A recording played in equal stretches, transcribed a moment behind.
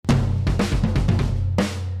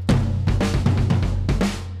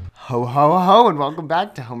Ho, ho, ho, and welcome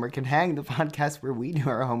back to Homework and Hang, the podcast where we do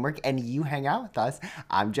our homework and you hang out with us.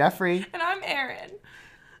 I'm Jeffrey. And I'm Erin.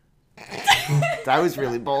 That was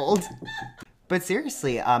really bold. But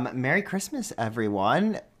seriously, Merry Christmas,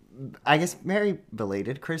 everyone. I guess Merry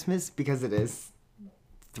belated Christmas because it is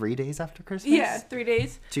 3 days after Christmas. Yeah, 3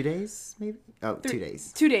 days. 2 days, maybe? Oh, 2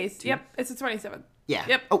 days. 2 days. Yep, it's the 27th. Yeah.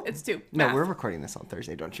 Yep, Oh, it's 2. No, Math. we're recording this on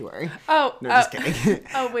Thursday, don't you worry. Oh. No, just kidding.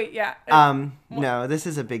 Oh, wait, yeah. No, this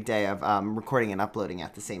is a big day of recording and uploading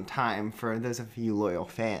at the same time. For those of you loyal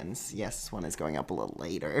fans, yes, this one is going up a little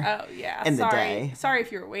later. Oh, yeah. In the Sorry. day. Sorry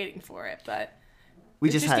if you were waiting for it, but We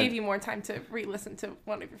it just had, gave you more time to re-listen to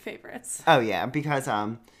one of your favorites. Oh yeah, because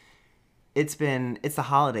it's the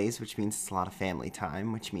holidays, which means it's a lot of family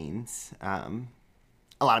time, which means a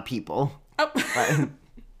lot of people. Oh.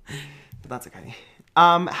 But that's okay.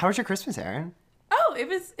 How was your Christmas, Erin? Oh, it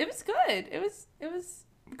was good. It was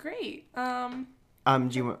great. Should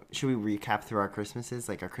we recap through our Christmases,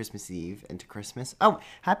 like our Christmas Eve into Christmas? Oh,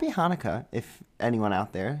 happy Hanukkah if anyone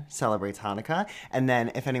out there celebrates Hanukkah, and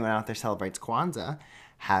then if anyone out there celebrates Kwanzaa,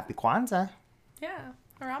 happy Kwanzaa. Yeah,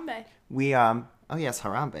 Harambe. We oh yes,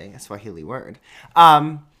 Harambe, a Swahili word.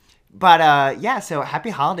 Yeah, so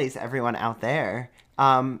happy holidays everyone out there.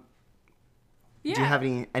 Yeah. Do you have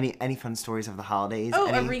any fun stories of the holidays? Oh,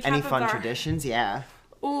 a any recap of fun our- traditions? Yeah.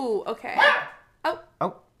 Ooh, okay. Oh,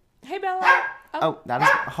 Oh, hey, Bella. oh, that is.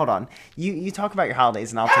 Hold on. You talk about your holidays,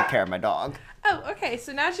 and I'll take care of my dog. Oh, okay.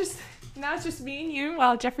 So now it's just me and you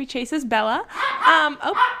while Jeffrey chases Bella.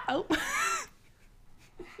 Oh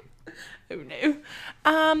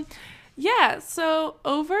no. Yeah. So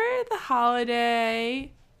over the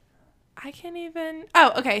holiday, I can't even.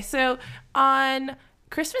 Oh, okay. So on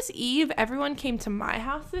Christmas Eve, everyone came to my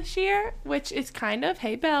house this year, which is kind of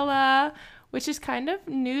hey Bella, which is kind of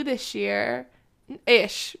new this year,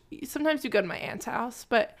 ish. Sometimes you go to my aunt's house,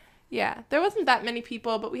 but yeah, there wasn't that many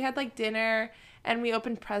people, but we had like dinner and we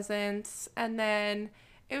opened presents, and then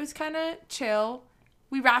it was kind of chill.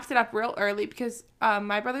 We wrapped it up real early because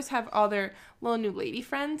my brothers have all their little new lady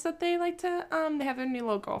friends that they like to, they have their new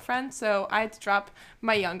little girlfriend. So I had to drop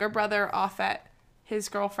my younger brother off at his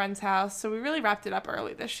girlfriend's house. So we really wrapped it up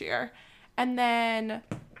early this year. And then,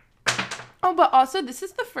 oh, but also this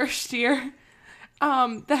is the first year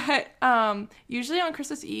that usually on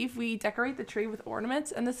Christmas Eve we decorate the tree with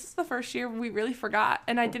ornaments, and this is the first year we really forgot,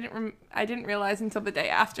 and I didn't realize until the day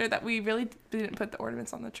after that we really didn't put the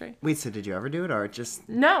ornaments on the tree. Wait, so did you ever do it, or just?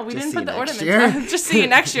 No, we just didn't see put the next ornaments year? on. Just see you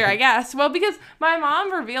next year, I guess. Well, because my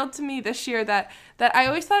mom revealed to me this year that I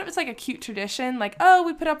always thought it was like a cute tradition, like, oh,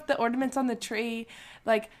 we put up the ornaments on the tree,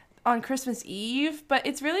 like, on Christmas Eve, but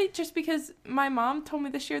it's really just because my mom told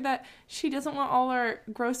me this year that she doesn't want all our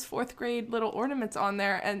gross 4th grade little ornaments on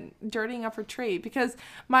there and dirtying up her tree, because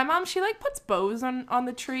my mom, she like puts bows on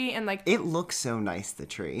the tree, and like It looks so nice, the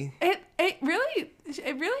tree. it really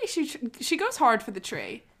she goes hard for the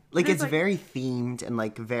tree. Like, There's, it's very themed and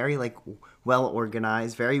like very like well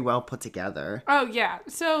organized, very well put together. Oh yeah,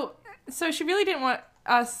 so she really didn't want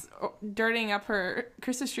us dirtying up her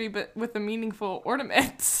Christmas tree, but with the meaningful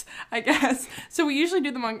ornaments, I guess. So we usually do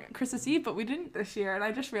them on Christmas Eve, but we didn't this year, and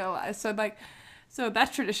I just realized. So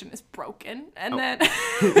that tradition is broken. And then,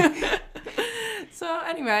 so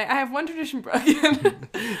anyway, I have one tradition broken.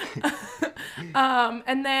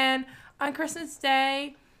 And then on Christmas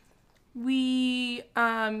Day, we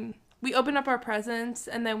opened up our presents,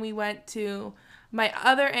 and then we went to my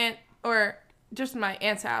other aunt, or just my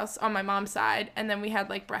aunt's house on my mom's side, and then we had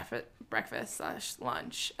like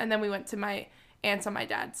breakfast/lunch, and then we went to my aunt's on my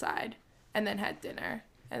dad's side, and then had dinner,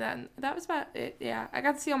 and then that was about it. Yeah, I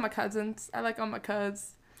got to see all my cousins. I like all my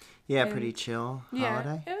cousins. Yeah, And- pretty chill Yeah,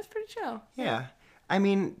 holiday. it was pretty chill. Yeah. I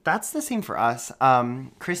mean, that's the same for us.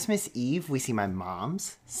 Christmas Eve, we see my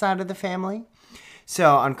mom's side of the family.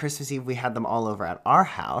 So on Christmas Eve, we had them all over at our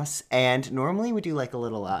house, and normally we do like a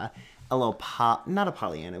little not a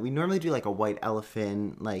Pollyanna. We normally do like a white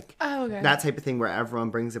elephant, like Oh, okay. that type of thing where everyone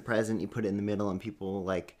brings a present, you put it in the middle, and people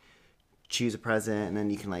like choose a present, and then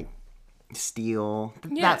you can like steal,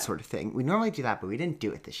 Yeah. that sort of thing. We normally do that, but we didn't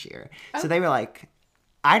do it this year. Oh. So they were like,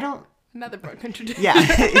 I don't. Another broken tradition. Yeah,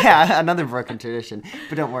 yeah, another broken tradition.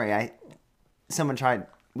 But don't worry,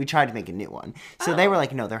 we tried to make a new one. So they were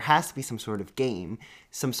like, no, there has to be some sort of game,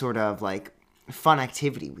 some sort of like fun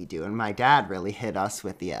activity we do. And my dad really hit us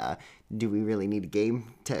with the, do we really need a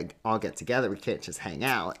game to all get together? We can't just hang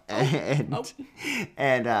out. And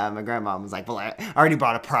my grandma was like, well, I already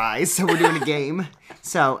bought a prize, so we're doing a game.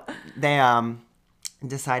 So they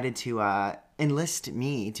decided to enlist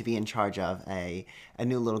me to be in charge of a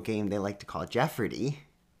new little game they like to call Jeopardy,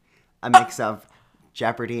 a mix of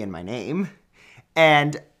Jeopardy and my name.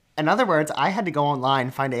 And In other words, I had to go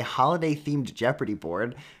online, find a holiday-themed Jeopardy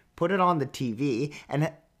board, put it on the TV,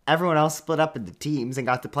 and everyone else split up into teams and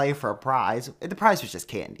got to play for a prize. The prize was just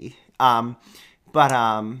candy. Well,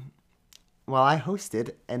 I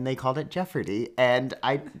hosted, and they called it Jeopardy, and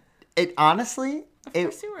it honestly... Of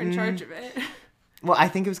course you were in charge of it. Well, I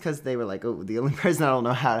think it was because they were like, oh, the only person I don't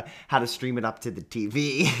know how to stream it up to the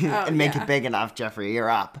TV and make it big enough, Jeffrey, you're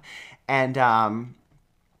up. And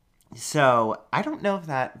so I don't know if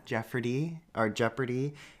that Jeopardy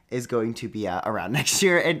is going to be around next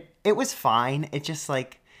year. And it was fine. It just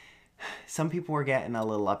like some people were getting a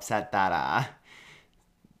little upset that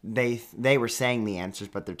they were saying the answers,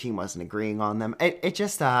 but their team wasn't agreeing on them. It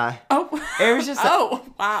just it was just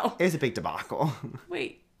wow, it was a big debacle.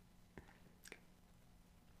 Wait,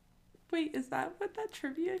 is that what that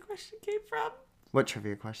trivia question came from? What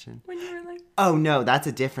trivia question? When you were like... Oh, no, that's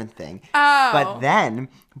a different thing. Oh. But then,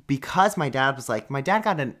 because my dad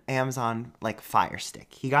got an Amazon, like, Fire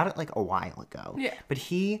Stick. He got it, like, a while ago. Yeah. But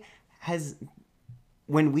he has...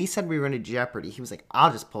 When we said we were going to Jeopardy, he was like,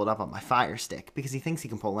 I'll just pull it up on my Fire Stick. Because he thinks he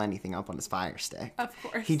can pull anything up on his Fire Stick. Of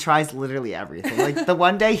course. He tries literally everything. Like, the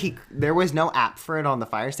one day, there was no app for it on the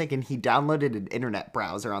Fire Stick, and he downloaded an internet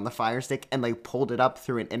browser on the Fire Stick and, like, pulled it up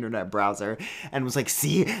through an internet browser and was like,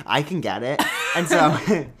 see, I can get it. And so,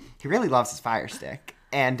 he really loves his Fire Stick.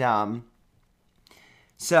 And,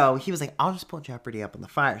 so he was like, I'll just pull Jeopardy up on the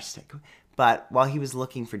Fire Stick. But while he was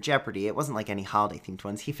looking for Jeopardy, it wasn't like any holiday-themed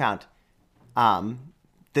ones. He found,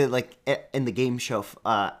 in the game show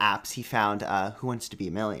apps, he found Who Wants to Be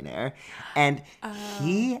a Millionaire. And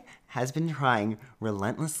he has been trying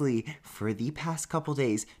relentlessly for the past couple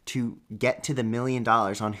days to get to the $1 million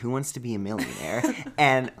on Who Wants to Be a Millionaire.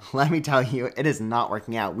 And let me tell you, it is not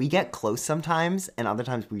working out. We get close sometimes, and other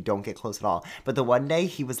times we don't get close at all. But the one day,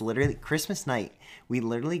 he was literally, Christmas night, we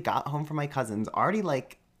literally got home from my cousin's already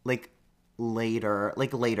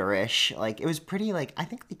later-ish. Like, it was pretty, like, I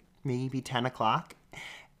think, like, maybe 10 o'clock.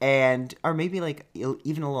 Or maybe like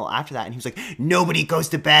even a little after that, and he was like, nobody goes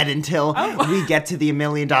to bed until we get to the $1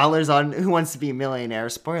 million on Who Wants to Be a Millionaire.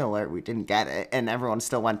 Spoiler alert, we didn't get it, and everyone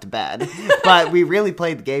still went to bed. But we really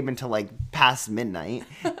played the game until like past midnight,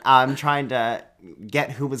 trying to get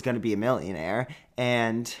who was going to be a millionaire.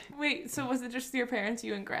 And wait, so was it just your parents,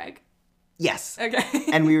 you and Greg? Yes. Okay.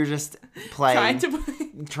 And we were just playing.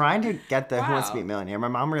 Trying to get the Who Wants to Be a Millionaire. My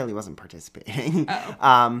mom really wasn't participating.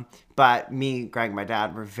 Oh. But me, Greg, and my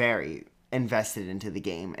dad were very invested into the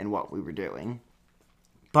game and what we were doing.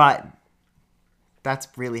 But that's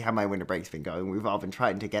really how my winter break's been going. We've all been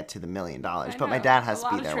trying to get to the $1 million. But my dad has to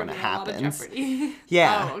be there when it happens.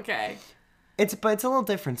 Yeah. Oh, okay. But it's a little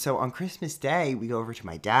different. So on Christmas Day, we go over to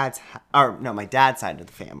my dad's side of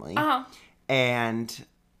the family. Uh-huh. And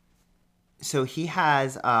so he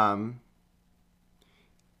has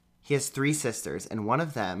 3 sisters, and one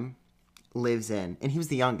of them lives in, and he was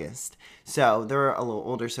the youngest. So they're a little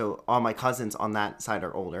older, so all my cousins on that side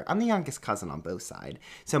are older. I'm the youngest cousin on both sides.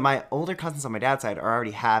 So my older cousins on my dad's side are already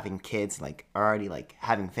having kids, like, are already, like,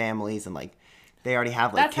 having families, and, like, they already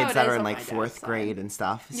have, like, kids that are in, like, 4th grade and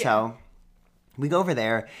stuff. Yeah. So we go over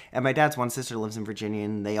there, and my dad's one sister lives in Virginia,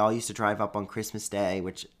 and they all used to drive up on Christmas Day,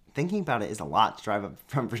 which... Thinking about it is a lot to drive up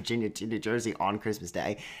from Virginia to New Jersey on Christmas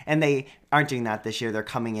Day. And they aren't doing that this year. They're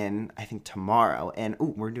coming in, I think, tomorrow. And,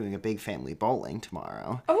 we're doing a big family bowling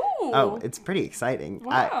tomorrow. Oh, it's pretty exciting.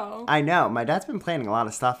 Wow. I know. My dad's been planning a lot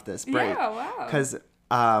of stuff this break. Yeah, wow. Because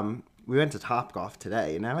we went to Topgolf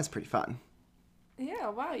today, and that was pretty fun. Yeah,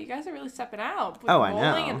 wow. You guys are really stepping out. With I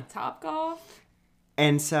know. Bowling and Topgolf.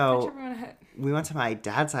 And so we went to my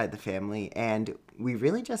dad's side of the family, and we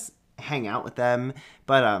really just... hang out with them,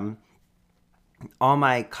 but all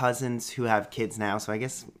my cousins who have kids now, so I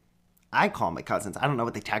guess I call them my cousins. I don't know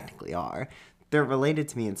what they technically are. They're related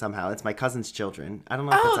to me in somehow. It's my cousin's children. I don't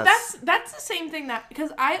know if that's the same thing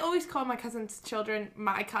because I always call my cousin's children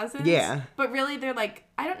my cousins. Yeah. But really they're like,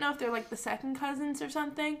 I don't know if they're like the second cousins or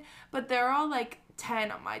something, but they're all like 10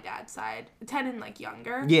 on my dad's side. 10 and like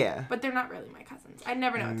younger. Yeah. But they're not really my cousins. I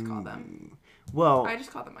never know what to call them. Well, I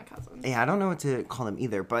just call them my cousins. Yeah, I don't know what to call them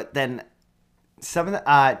either. But then some of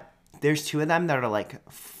the there's 2 of them that are like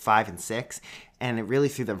 5 and 6, and it really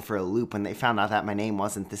threw them for a loop when they found out that my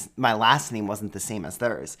last name wasn't the same as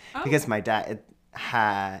theirs because my dad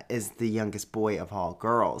is the youngest boy of all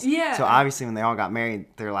girls. Yeah. So obviously when they all got married,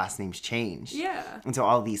 their last names changed. Yeah. And so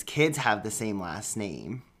all these kids have the same last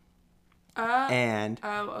name. Okay.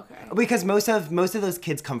 Because most of those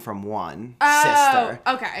kids come from one sister.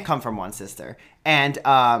 Okay. Come from one sister. And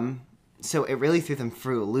so it really threw them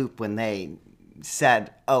through a loop when they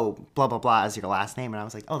said, "Oh, blah blah blah as your last name," and I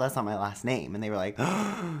was like, "Oh, that's not my last name," and they were like,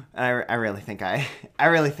 I really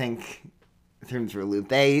think threw them through a loop.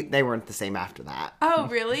 They weren't the same after that. Oh,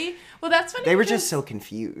 really? Well, that's funny. They were just so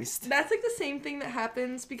confused. That's like the same thing that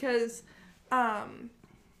happens because,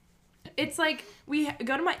 it's like we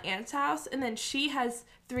go to my aunt's house and then she has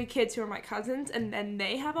 3 kids who are my cousins and then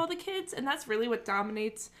they have all the kids, and that's really what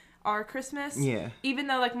dominates our Christmas. Yeah. Even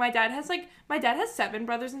though my dad has 7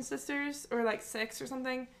 brothers and sisters, or like 6 or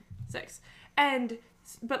something. 6.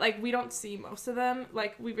 But like we don't see most of them.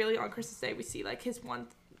 Like we really on Christmas Day we see like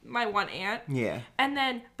my one aunt. Yeah. And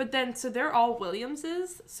then so they're all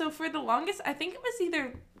Williamses. So for the longest, I think it was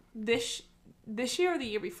either this year or the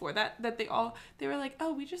year before that they were like,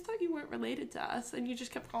 "Oh, we just thought you weren't related to us and you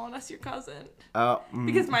just kept calling us your cousin." Oh.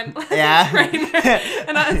 Because mine was Yeah. Kramer.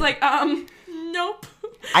 And I was like, nope.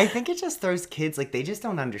 I think it just throws kids, like, they just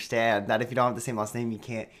don't understand that if you don't have the same last name, you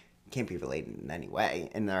can't be related in any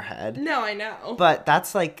way in their head. No, I know. But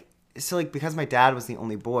that's like, so like, because my dad was the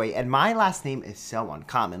only boy, and my last name is so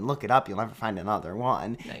uncommon. Look it up, you'll never find another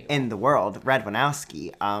one in the world.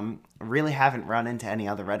 Radwanowski. Really haven't run into any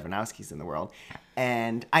other Radwanowskis in the world.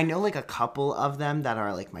 And I know like a couple of them that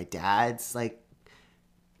are like my dad's like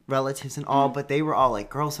relatives and all, but they were all like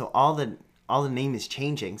girls, so all the name is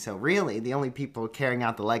changing. So really, the only people carrying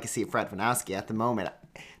out the legacy of Radwanowski at the moment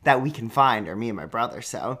that we can find are me and my brother.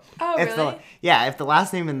 So really? If the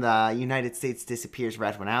last name in the United States disappears,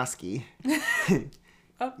 Radwanowski,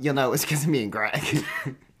 you'll know it was because of me and Greg.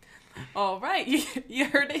 All right, you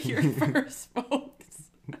heard it here first, folks.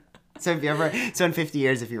 So in 50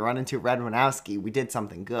 years, if you run into Radwanowski, we did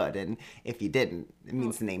something good, and if you didn't, it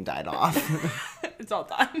means the name died off. It's all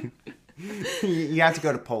done. You have to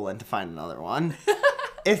go to Poland to find another one,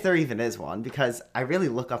 if there even is one, because I really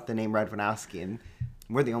look up the name Radwanowski, and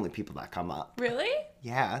we're the only people that come up. Really?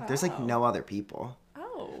 Yeah, there's like no other people.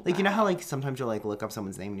 Oh. Like, you know how like sometimes you'll like look up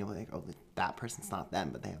someone's name and you'll be like, oh, that person's not them,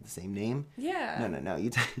 but they have the same name? Yeah. No.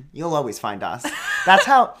 You'll always find us. That's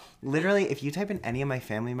how, literally, if you type in any of my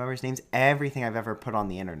family members' names, everything I've ever put on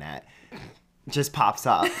the internet just pops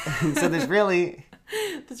up. So there's really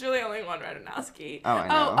only one Radwanowski. Oh, I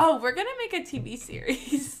know. Oh, we're going to make a TV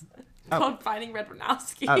series called Finding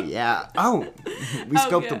Radwanowski. Oh, yeah. Oh, we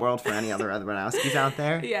scoped the good. world for any other Radwanowskis out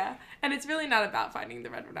there. Yeah. And it's really not about finding the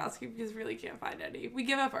Radwanowski because we really can't find any. We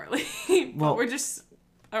give up early. But Well, we're just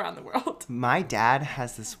around the world. My dad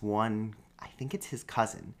has this one, I think it's his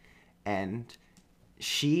cousin, and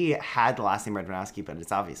she had the last name Radwanowski, but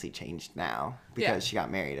it's obviously changed now because she got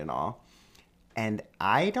married and all. And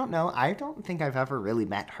I don't know. I don't think I've ever really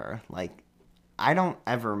met her. Like, I don't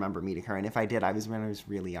ever remember meeting her. And if I did, I was when I was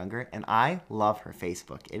really younger. And I love her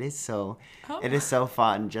Facebook. It is so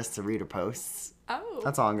fun just to read her posts. Oh.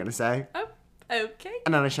 That's all I'm going to say. Oh, okay.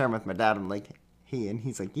 And then I share them with my dad. I'm like, and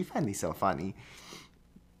he's like, you find these so funny.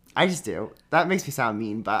 I just do. That makes me sound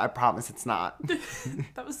mean, but I promise it's not.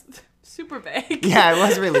 That was super vague. Yeah, it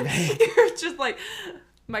was really vague. You're just like,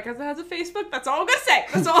 my cousin has a Facebook. That's all I'm going to say.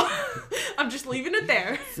 That's all. I'm just leaving it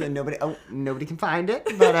there. So nobody can find it,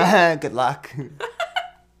 but good luck.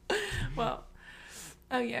 Well,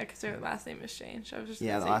 oh yeah, because their last name has changed. I was just The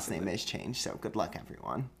last name is changed, so good luck,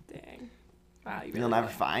 everyone. Dang. Wow, You'll never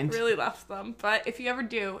find. Really left them. But if you ever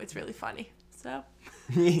do, it's really funny. So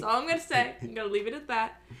that's all I'm going to say. I'm going to leave it at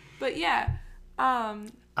that. But yeah.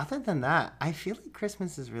 Other than that, I feel like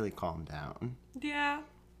Christmas has really calmed down. Yeah.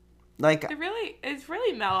 Like It's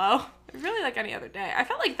really mellow. Really like any other day. I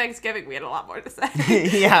felt like Thanksgiving we had a lot more to say.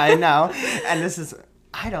 Yeah, I know.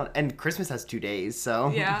 And and Christmas has 2 days,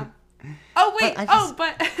 so. Yeah. Oh wait! But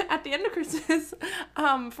but at the end of Christmas,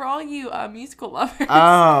 for all you musical lovers,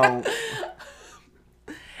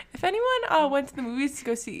 if anyone went to the movies to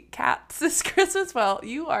go see Cats this Christmas, well,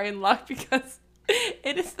 you are in luck because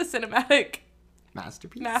it is the cinematic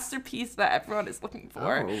masterpiece that everyone is looking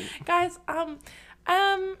for. Oh. Guys, I've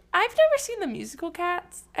never seen the musical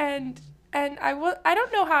Cats, and I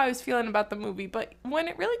don't know how I was feeling about the movie, but when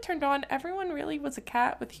it really turned on, everyone really was a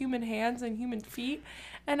cat with human hands and human feet,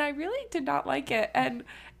 and I really did not like it. And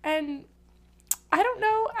I don't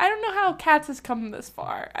know how Cats has come this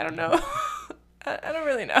far. I don't know. I don't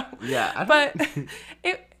really know. Yeah, but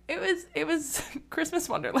it was Christmas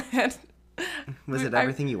Wonderland. Was it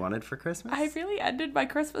everything you wanted for Christmas? I really ended my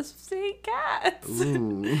Christmas seeing Cats.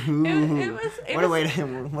 Ooh. What a way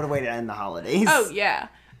to end the holidays. Oh yeah.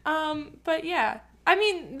 But yeah, I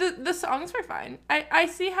mean the songs were fine. I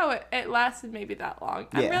see how it lasted maybe that long.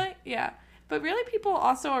 But really people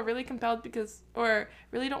also are really compelled or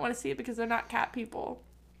really don't want to see it because they're not cat people.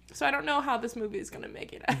 So I don't know how this movie is gonna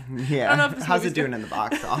make it. Yeah. I don't know if how's it doing in the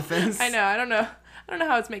box office? I know. I don't know don't know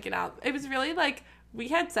how it's making out. It was really like we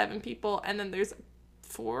had 7 people, and then there's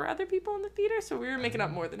 4 other people in the theater, so we were making up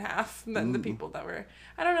more than half than the people that were.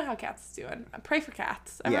 I don't know how Cats is doing. I pray for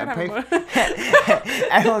Cats. Everyone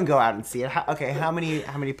go out and see it. Okay, how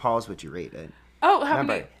many paws would you rate it? Oh,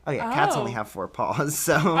 Remember? Oh yeah, cats only have 4 paws,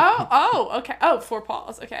 so. Okay. Oh, 4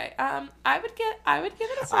 paws. Okay. I would give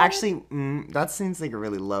it a 7. Actually, that seems like a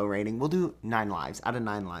really low rating. We'll do 9 lives out of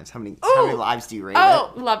 9 lives. How many lives do you rate it?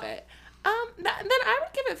 Oh, love it. Then I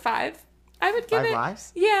would give it 5. I would give 5 it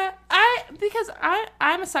lives? Yeah, because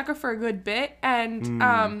I'm a sucker for a good bit, and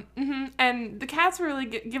and the cats were really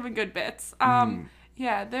giving good bits.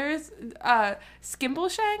 Yeah, there's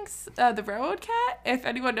Skimbleshanks, the railroad cat. If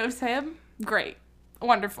anyone knows him, great,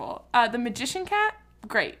 wonderful. The magician cat,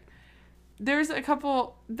 great. There's a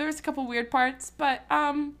couple weird parts, but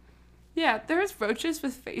yeah, there's roaches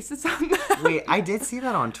with faces on them. Wait, I did see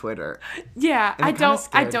that on Twitter. Yeah, I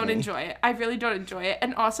don't enjoy it. I really don't enjoy it.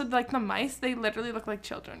 And also, like, the mice, they literally look like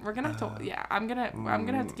children. We're gonna have to. Yeah, I'm gonna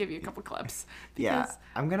have to give you a couple clips. Yeah,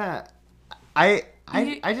 I'm gonna. I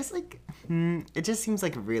just like. It just seems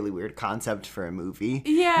like a really weird concept for a movie.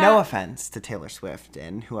 Yeah. No offense to Taylor Swift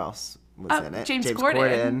and who else was in it? James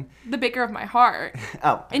Corden, the baker of my heart.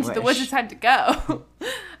 Oh, Into the Woods It's Time to Go.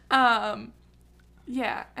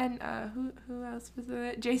 Yeah, and who else was in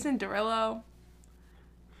it? Jason Derulo.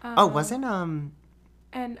 Wasn't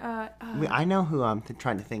and I know who I'm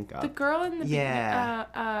trying to think of. The girl in the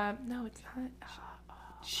yeah. no, it's not.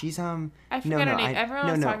 She's I forget her name.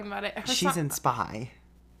 Everyone was talking about it. She's in Spy.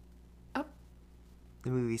 Oh.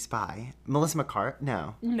 The movie Spy. Melissa McCarthy?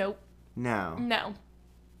 No. Nope. No. No.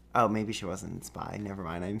 Oh, maybe she wasn't in Spy. Never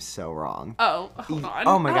mind. I'm so wrong. Oh, hold on.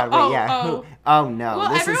 Oh my God! Wait, yeah. Oh. Oh no.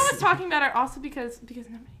 Well, everyone was talking about her also because nobody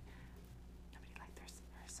liked her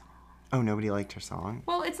song. Oh, nobody liked her song.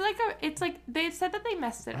 Well, it's like they said that they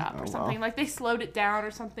messed it up or something. Like they slowed it down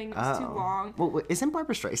or something. It was too long. Well, isn't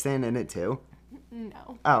Barbara Streisand in it too?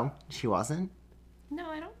 No. Oh, she wasn't? No,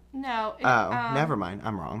 I don't. No. Never mind.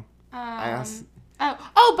 I'm wrong.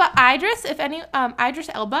 But Idris, Idris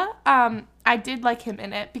Elba, I did like him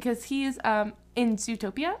in it because he's in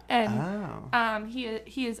Zootopia, and he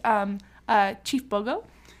is Chief Bogo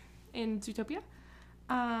in Zootopia.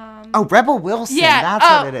 Rebel Wilson. Yeah,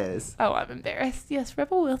 that's what it is. Oh, I'm embarrassed. Yes,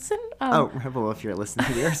 Rebel Wilson. Rebel, if you're listening,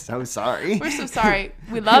 we're so sorry. We're so sorry.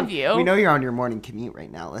 We love you. We know you're on your morning commute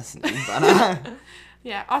right now listening, but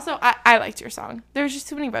yeah. Also, I liked your song. There was just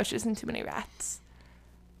too many roaches and too many rats.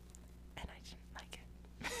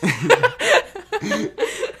 Do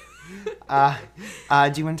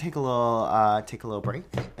you want to take a little break,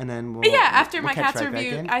 and then we'll after my my Cats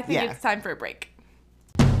review, I think it's time for a break.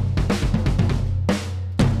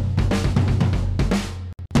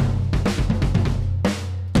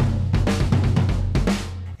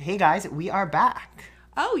 Hey guys, we are back.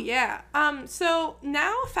 Oh yeah. So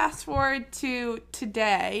now fast forward to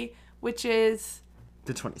today, which is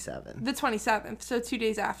the 27th. The 27th, so 2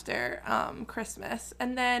 days after Christmas.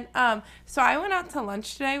 And then, so I went out to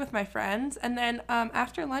lunch today with my friends. And then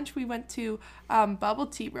after lunch, we went to Bubble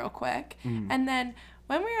Tea real quick. And then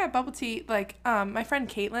when we were at Bubble Tea, like, my friend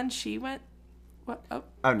Caitlin, she went... What? Oh,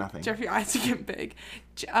 nothing. Jeff, your eyes are getting big.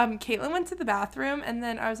 Caitlin went to the bathroom. And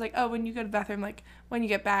then I was like, oh, when you go to the bathroom, like, when you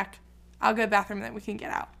get back, I'll go to the bathroom and then we can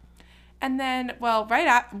get out. And then,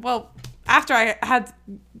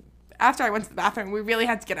 after I went to the bathroom, we really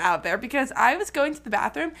had to get out of there because I was going to the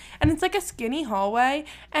bathroom and it's like a skinny hallway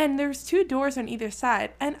and there's 2 doors on either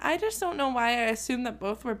side. And I just don't know why I assumed that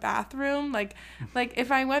both were bathroom. Like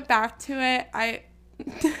if I went back to it, I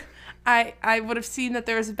would have seen that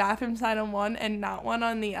there was a bathroom sign on one and not one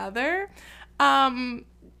on the other. And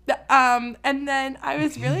then I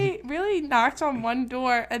was really, really knocked on one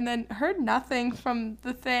door and then heard nothing from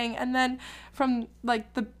the thing. And then from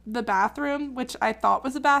like the bathroom, which I thought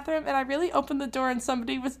was a bathroom, and I really opened the door and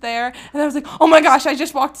somebody was there. And I was like, oh my gosh, I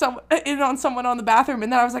just walked in on someone on the bathroom.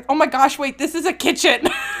 And then I was like, oh my gosh, wait, this is a kitchen.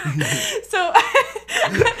 So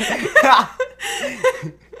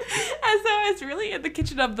And so I was really in the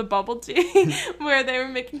kitchen of the Bubble Tea where they were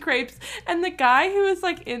making crepes. And the guy who was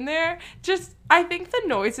like in there, I think the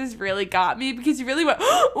noises really got me because he really went,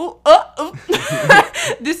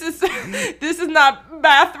 this is not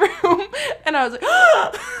bathroom. And I was like,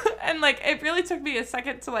 and like, it really took me a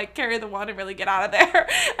second to like carry the wand and really get out of there.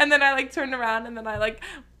 And then I like turned around and then I like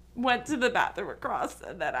went to the bathroom across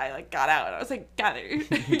and then I like got out and I was like, gather your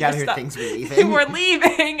things, we're leaving. We're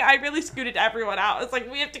leaving. I really scooted everyone out. I was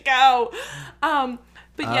like, we have to go.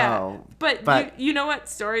 But you know what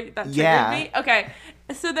story that triggered me? Okay.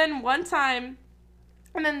 So then one time,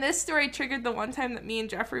 and then this story triggered the one time that me and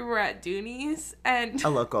Jeffrey were at Dooney's and a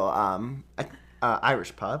local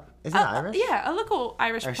Irish pub. Is it Irish? Yeah, a local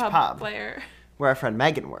Irish pub player. Where our friend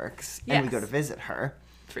Megan works. And we go to visit her.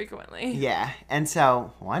 Frequently. Yeah. And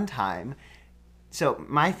so one time... So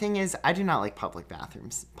my thing is, I do not like public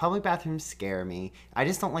bathrooms. Public bathrooms scare me. I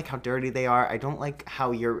just don't like how dirty they are. I don't like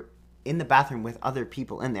how you're in the bathroom with other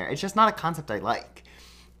people in there. It's just not a concept I like.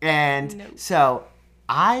 And so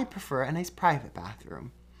I prefer a nice private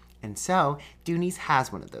bathroom. And so Dooney's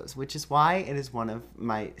has one of those, which is why it is one of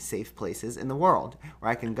my safe places in the world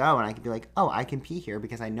where I can go and I can be like, oh, I can pee here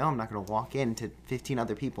because I know I'm not going to walk into 15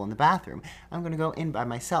 other people in the bathroom. I'm going to go in by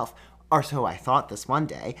myself. Or so I thought this one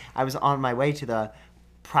day. I was on my way to the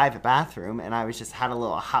private bathroom and I was just had a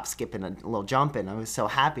little hop, skip, and a little jump, and I was so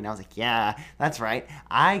happy. And I was like, yeah, that's right.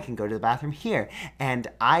 I can go to the bathroom here. And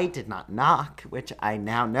I did not knock, which I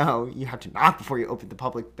now know you have to knock before you open the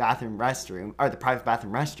public bathroom restroom, or the private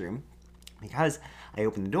bathroom restroom, because I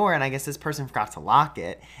opened the door and I guess this person forgot to lock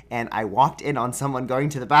it, and I walked in on someone going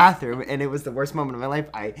to the bathroom, and it was the worst moment of my life.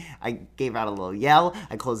 I gave out a little yell,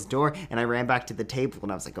 I closed the door, and I ran back to the table,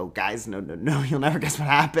 and I was like, oh guys, no, you'll never guess what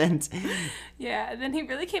happened. Yeah, and then he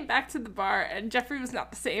really came back to the bar, and Jeffrey was not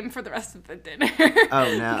the same for the rest of the dinner.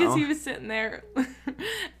 Oh no. Because he was sitting there,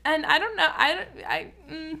 and I don't know, I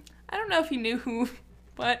don't know if he knew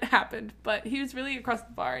what happened, but he was really across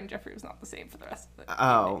the bar, and Jeffrey was not the same for the rest of the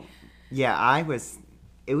evening. Yeah,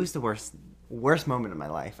 it was the worst moment of my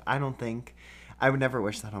life. I would never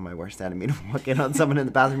wish that on my worst enemy, to walk in on someone in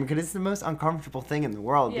the bathroom, because it's the most uncomfortable thing in the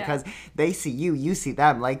world, because they see you see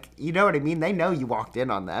them. Like, you know what I mean? They know you walked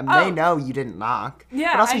in on them. Oh. They know you didn't knock.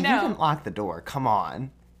 Yeah, but also, I know. You didn't lock the door. Come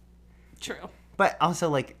on. True. But also,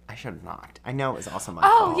 like, I should have knocked. I know it was also my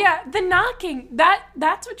fault. Oh, yeah, the knocking.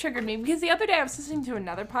 That's what triggered me, because the other day I was listening to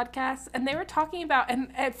another podcast, and they were talking about,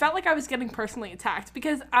 and it felt like I was getting personally attacked,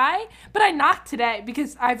 but I knocked today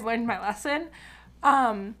because I've learned my lesson,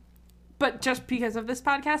 but just because of this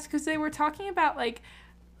podcast, because they were talking about, like,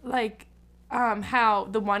 how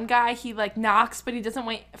the one guy, he, like, knocks, but he doesn't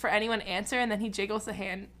wait for anyone to answer, and then he jiggles the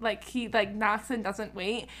hand, like, he, like, knocks and doesn't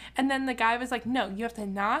wait, and then the guy was like, no, you have to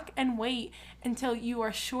knock and wait until you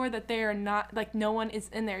are sure that they are not, like, no one is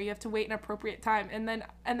in there. You have to wait an appropriate time, and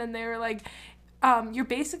then they were like, you're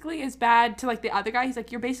basically as bad to, like, the other guy. He's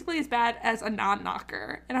like, you're basically as bad as a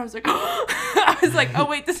non-knocker, and I was like, oh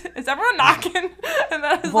wait, is everyone knocking? And then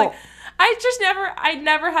I was like, I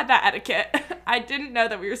never had that etiquette. I didn't know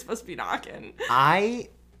that we were supposed to be knocking. I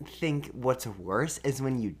think what's worse is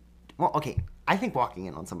when I think walking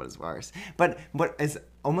in on someone is worse. But what is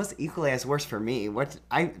almost equally as worse for me,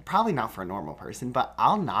 probably not for a normal person, but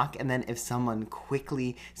I'll knock, and then if someone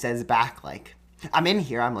quickly says back, like, I'm in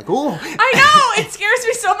here, I'm like, ooh. I know, it scares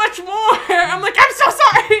me so much more. I'm like, I'm so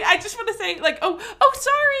sorry. I just want to say, like, oh,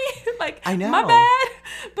 sorry. Like, I know. My bad.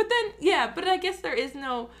 But then, yeah, but I guess there is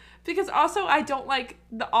no... Because also, I don't like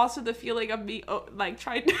the feeling of me, like,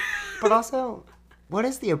 trying to... But also, what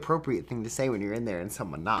is the appropriate thing to say when you're in there and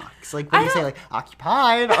someone knocks? Like, when you say, like,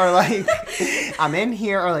 occupied, or, like, I'm in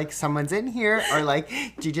here, or, like, someone's in here, or, like,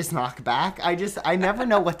 do you just knock back? I never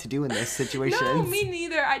know what to do in those situations. No, me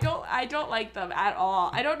neither. I don't like them at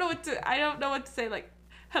all. I don't know what to say, like,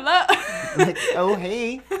 hello? Like, oh,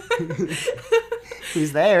 hey.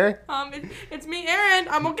 Who's there? It's me, Aaron.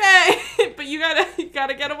 I'm okay. But you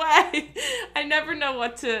gotta get away. I never know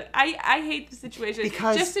what to... I hate the situation.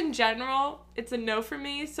 Because... Just in general, it's a no for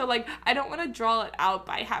me. So, like, I don't want to draw it out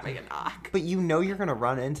by having a knock. But you know you're going to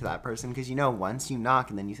run into that person, because you know once you knock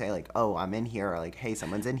and then you say, like, oh, I'm in here, or, like, hey,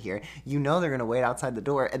 someone's in here, you know they're going to wait outside the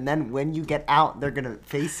door, and then when you get out, they're going to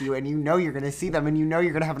face you, and you know you're going to see them, and you know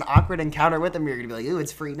you're going to have an awkward encounter with them. You're going to be like, ooh,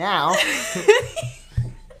 it's free now.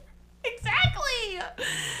 Exactly.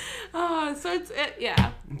 So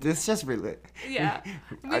yeah. This just really... Yeah.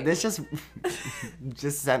 This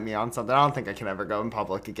just sent me on something. I don't think I can ever go in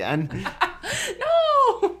public again.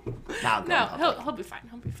 No. No, he'll be fine.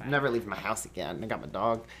 He'll be fine. Never leave my house again. I got my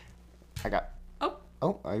dog.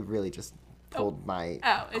 I really just pulled my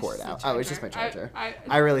cord out. Oh, it's just my charger.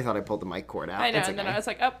 I really thought I pulled the mic cord out. I know, and then I was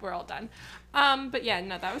like, oh, we're all done. But yeah,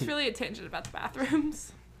 no, that was really a tangent about the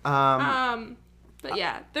bathrooms. But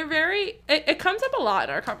yeah, they're very... It comes up a lot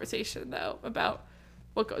in our conversation, though, about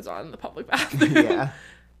what goes on in the public bathroom. Yeah.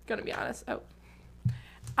 Gonna be honest.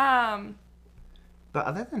 But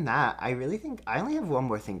other than that, I really think... I only have one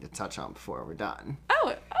more thing to touch on before we're done.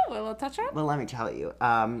 Oh, we'll touch on? Well, let me tell you.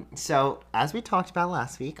 So, as we talked about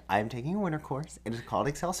last week, I'm taking a winter course. It is called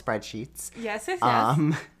Excel Spreadsheets. Yes.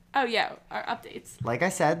 Oh, yeah, our updates. Like I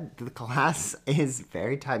said, the class is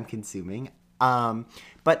very time-consuming.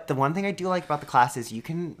 But the one thing I do like about the class is you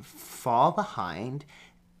can fall behind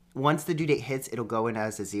once the due date hits, it'll go in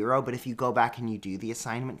as a 0. But if you go back and you do the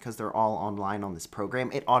assignment, because they're all online on this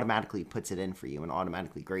program, it automatically puts it in for you and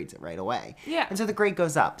automatically grades it right away. Yeah. And so the grade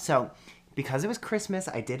goes up. So because it was Christmas,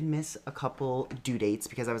 I did miss a couple due dates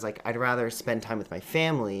because I was like, I'd rather spend time with my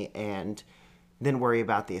family and then worry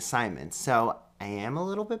about the assignments. So I am a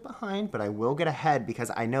little bit behind, but I will get ahead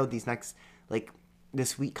because I know these next, like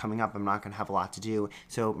this week coming up, I'm not going to have a lot to do.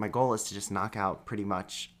 So my goal is to just knock out pretty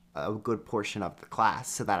much a good portion of the class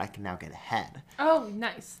so that I can now get ahead. Oh,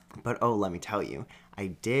 nice. But let me tell you,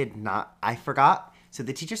 I forgot. So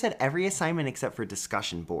the teacher said every assignment except for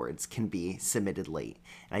discussion boards can be submitted late.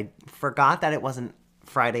 And I forgot that it wasn't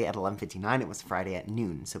Friday at 11:59, it was Friday at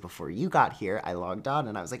noon. So before you got here, I logged on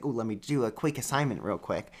and I was like, let me do a quick assignment real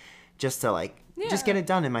quick just to just get it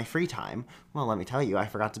done in my free time. Well, let me tell you, I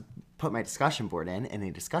forgot to put my discussion board in, and a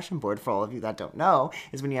discussion board, for all of you that don't know,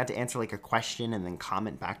 is when you have to answer like a question and then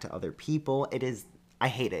comment back to other people. I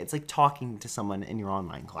hate it. It's like talking to someone in your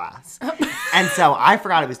online class. And so I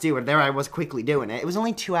forgot it was due, and there I was quickly doing it. It was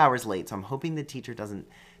only 2 hours late, so I'm hoping the teacher doesn't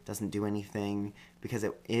do anything because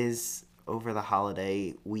it is over the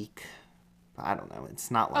holiday week. I don't know.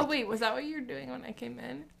 It's not like... Oh, wait. Was that what you were doing when I came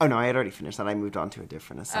in? Oh, no. I had already finished that. I moved on to a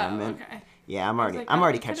different assignment. Oh, okay. Yeah, I'm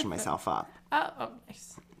already catching myself up. Oh,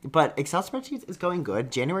 nice. But Excel spreadsheets is going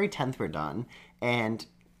good. January 10th we're done. And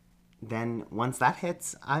then once that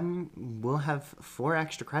hits, we'll have 4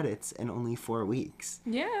 extra credits in only 4 weeks.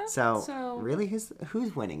 Yeah. So really,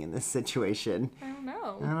 who's winning in this situation? I don't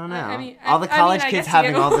know. I don't know. I mean, all the college I kids guess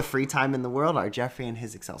having all the free time in the world are Jeffrey and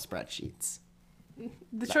his Excel spreadsheets.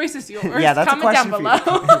 The choice is yours. Yeah, that's Comment a question down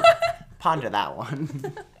below. for you. Ponder that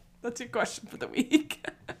one. That's your question for the week.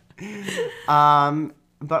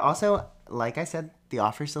 But also, like I said, the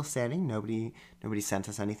offer's still standing. Nobody sent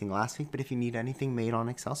us anything last week. But if you need anything made on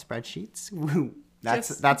Excel spreadsheets,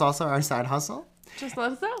 that's also our side hustle. Just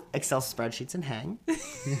let us know. Excel spreadsheets and hang.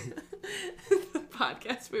 The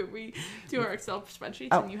podcast where we do our Excel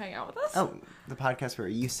spreadsheets and you hang out with us. Oh, the podcast where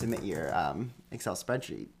you submit your Excel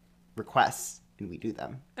spreadsheet requests and we do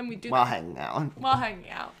them. And we do while them. hanging out. While hanging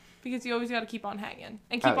out. Because you always got to keep on hanging.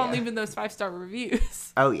 And keep on leaving those 5-star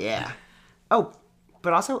reviews. Oh, yeah. Oh,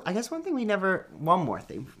 but also, I guess one more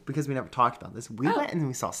thing, because we never talked about this. We went and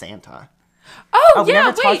we saw Santa. We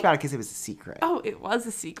never talked about it because it was a secret. Oh, it was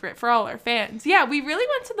a secret for all our fans. Yeah, we really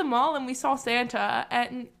went to the mall and we saw Santa.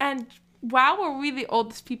 And wow, were we the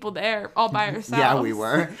oldest people there all by ourselves. Yeah, we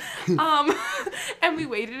were. And we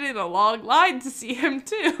waited in a long line to see him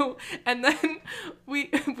too. And then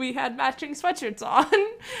we had matching sweatshirts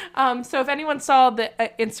on. So if anyone saw the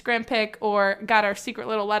Instagram pic or got our secret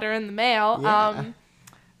little letter in the mail,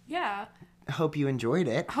 yeah. Hope you enjoyed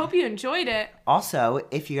it. Hope you enjoyed it. Also,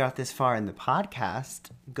 if you got this far in the podcast,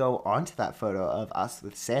 go onto that photo of us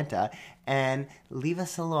with Santa and leave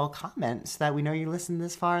us a little comment so that we know you listened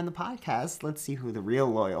this far in the podcast. Let's see who the real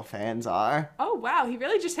loyal fans are. Oh, wow. He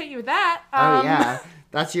really just hit you with that. Oh, yeah.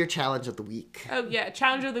 That's your challenge of the week. Oh, yeah.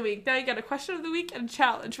 Challenge of the week. Now you got a question of the week and a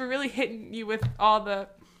challenge. We're really hitting you with all the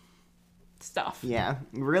stuff. Yeah,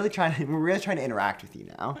 we're really trying to interact with you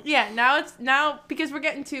now. Yeah, now because we're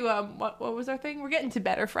getting to what was our thing? We're getting to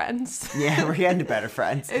better friends. Yeah, we're getting to better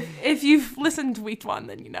friends. If you've listened to week 1,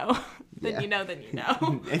 then you know. Then you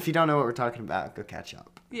know. If you don't know what we're talking about, go catch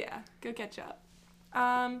up. Yeah, go catch up.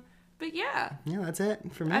 But yeah. Yeah, that's it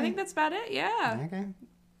for me. I think that's about it. Yeah. Okay.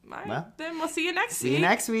 All right. Well, then we'll see you next week. See you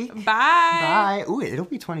next week. Bye. Bye. Ooh, it'll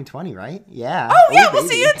be 2020, right? Yeah. Oh, yeah, we'll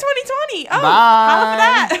see you in 2020. Oh, bye. holla for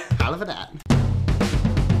that. Holla for that.